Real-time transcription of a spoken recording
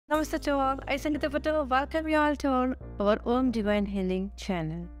Namaste to all. I Sangita Patel welcome you all to our own Divine Healing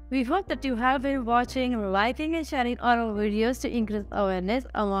channel. We hope that you have been watching, liking and sharing all our videos to increase awareness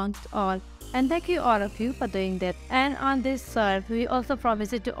amongst all. And thank you all of you for doing that. And on this side, we also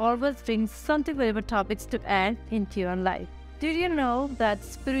promise you to always bring something valuable topics to add into your life. Did you know that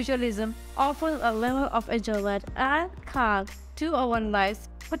spiritualism offers a level of enjoyment and calm to our lives,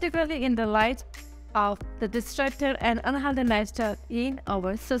 particularly in the light of the distracted and unhealthy lifestyle in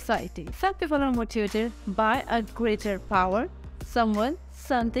our society? Some people are motivated by a greater power, someone,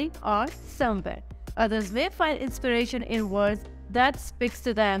 something, or somewhere. Others may find inspiration in words that speaks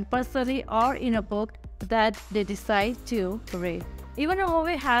to them personally or in a book that they decide to read. Even a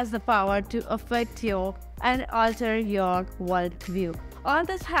movie has the power to affect you and alter your worldview. All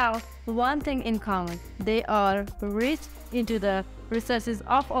these have one thing in common. They are reached into the recesses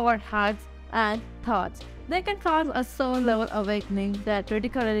of our hearts and thoughts. They can cause a soul-level awakening that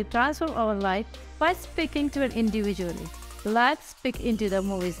radically transform our life by speaking to it individually. Let's speak into the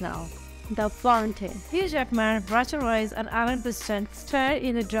movies now. The Fountain. Hugh Jackman, Rachel Weisz, and Ellen Burstyn starred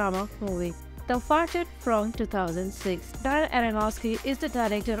in a drama movie, The Fountain from 2006. Darren Aronofsky is the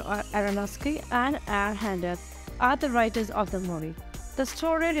director of Aronofsky and Ari Handel are the writers of the movie. The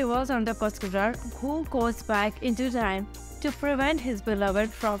story revolves around the conquistador who goes back into time to prevent his beloved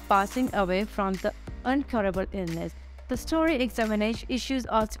from passing away from the uncurable illness. The story examines issues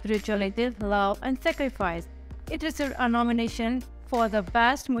of spirituality, love, and sacrifice. It received a nomination for the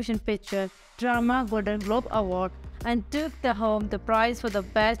Best Motion Picture Drama Golden Globe Award and took home the prize for the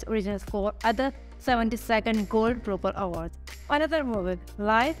Best Original Score at the 72nd Gold Globe Awards. Another movie,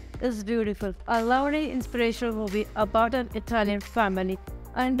 Life is Beautiful, a lovely inspirational movie about an Italian family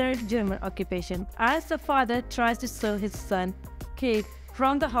under German occupation as the father tries to save his son, Kate,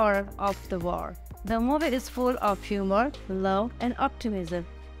 from the horror of the war. The movie is full of humor, love, and optimism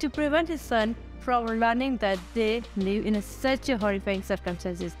to prevent his son from learning that they live in such horrifying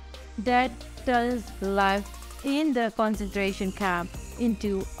circumstances that turns life in the concentration camp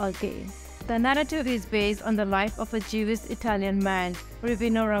into a game. The narrative is based on the life of a Jewish Italian man,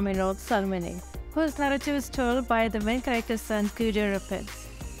 Rivino Romano Salmini, whose narrative is told by the main character's son, Guido Rapez.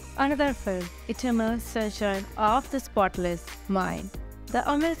 Another film, Eternal Sunshine of the Spotless Mind. The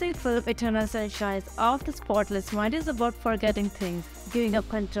amazing film Eternal Sunshine of the Spotless Mind is about forgetting things, giving up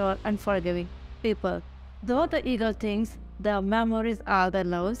control, and forgiving people. Though the ego thinks the memories are the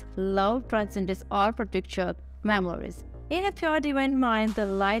loves, love transcends all perpetual memories. In a pure divine mind, the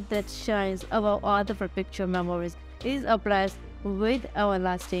light that shines above all the perpetual memories is ablaze with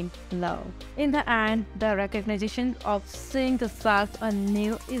everlasting love. In the end, the recognition of seeing the self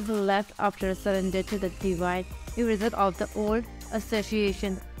anew is left after surrender to the divine erasure of the old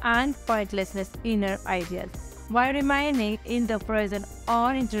associations and pointlessness inner ideas. By remaining in the present,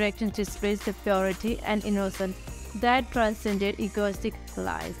 all interactions displays the purity and innocence that transcended egoistic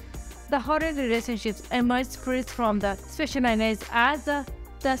lies. The horrid relationships emerge free from the specialized as a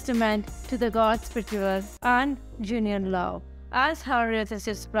testament to the God's spiritual and genuine love. As her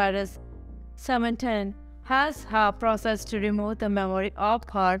relationship spreads, Samantha has her process to remove the memory of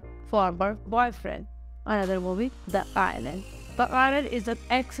her former boyfriend. Another movie, The Island. The Island is an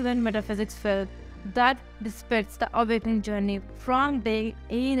excellent metaphysics film that depicts the awakening journey from being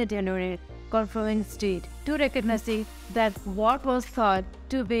in a degenerate, conforming state to recognizing that what was thought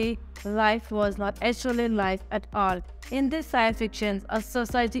to be life was not actually life at all. In this science fiction, a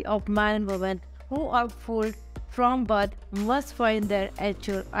society of man and woman who are fooled from birth must find their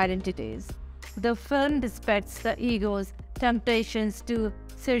actual identities. The film depicts the ego's temptations to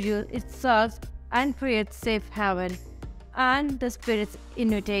seduce itself and create safe haven, and the spirit's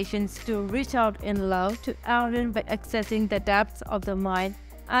invitations to reach out in love to everyone by accessing the depths of the mind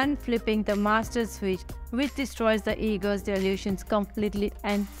and flipping the master switch, which destroys the ego's delusions completely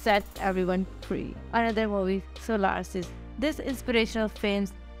and sets everyone free. Another movie, Solaris. This inspirational film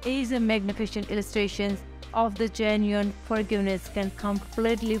is a magnificent illustration of the genuine forgiveness can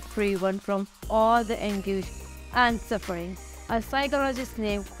completely free one from all the anguish and suffering. A psychologist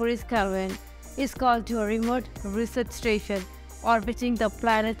named Chris Calvin is called to a remote research station orbiting the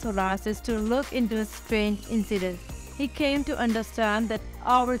planet Solaris to look into a strange incident. He came to understand that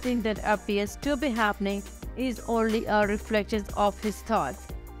everything that appears to be happening is only a reflection of his thoughts.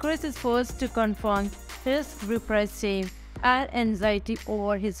 Chris is forced to confront his repressed shame and anxiety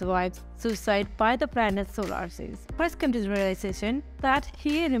over his wife's suicide by the planet Solaris. Chris comes to the realization that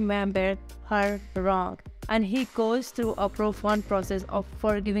he remembered her wrong, and he goes through a profound process of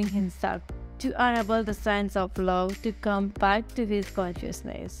forgiving himself to enable the sense of love to come back to his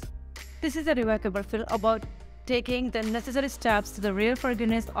consciousness. This is a remarkable film about taking the necessary steps to the real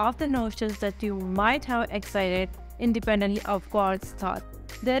forgiveness of the notions that you might have excited independently of God's thought.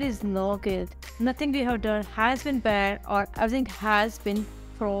 There is no guilt. Nothing we have done has been bad or everything has been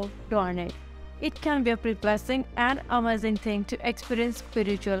foreknown. It can be a pretty blessing and amazing thing to experience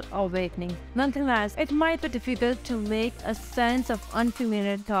spiritual awakening. Nonetheless, it might be difficult to make a sense of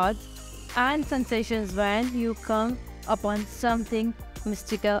unfamiliar thoughts and sensations when you come upon something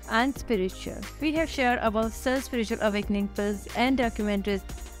mystical and spiritual. We have shared our self-spiritual awakening films and documentaries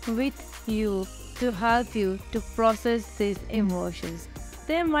with you to help you to process these emotions.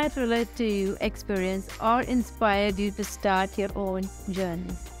 They might relate to your experience or inspire you to start your own journey.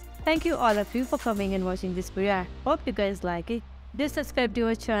 Thank you all of you for coming and watching this video. I hope you guys like it. Do subscribe to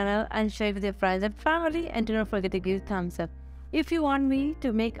our channel and share with your friends and family, and do not forget to give thumbs up. If you want me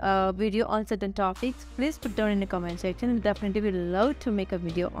to make a video on certain topics, please put down in the comment section, and definitely will love to make a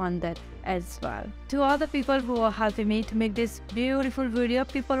video on that as well. To all the people who are helping me to make this beautiful video,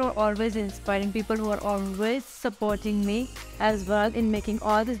 people who are always inspiring, people who are always supporting me as well in making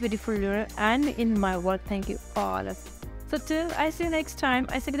all this beautiful video and in my work, thank you all of you. So till I see you next time,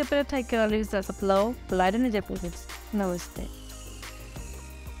 I say the take care, leaves us of love, light and energy. Namaste.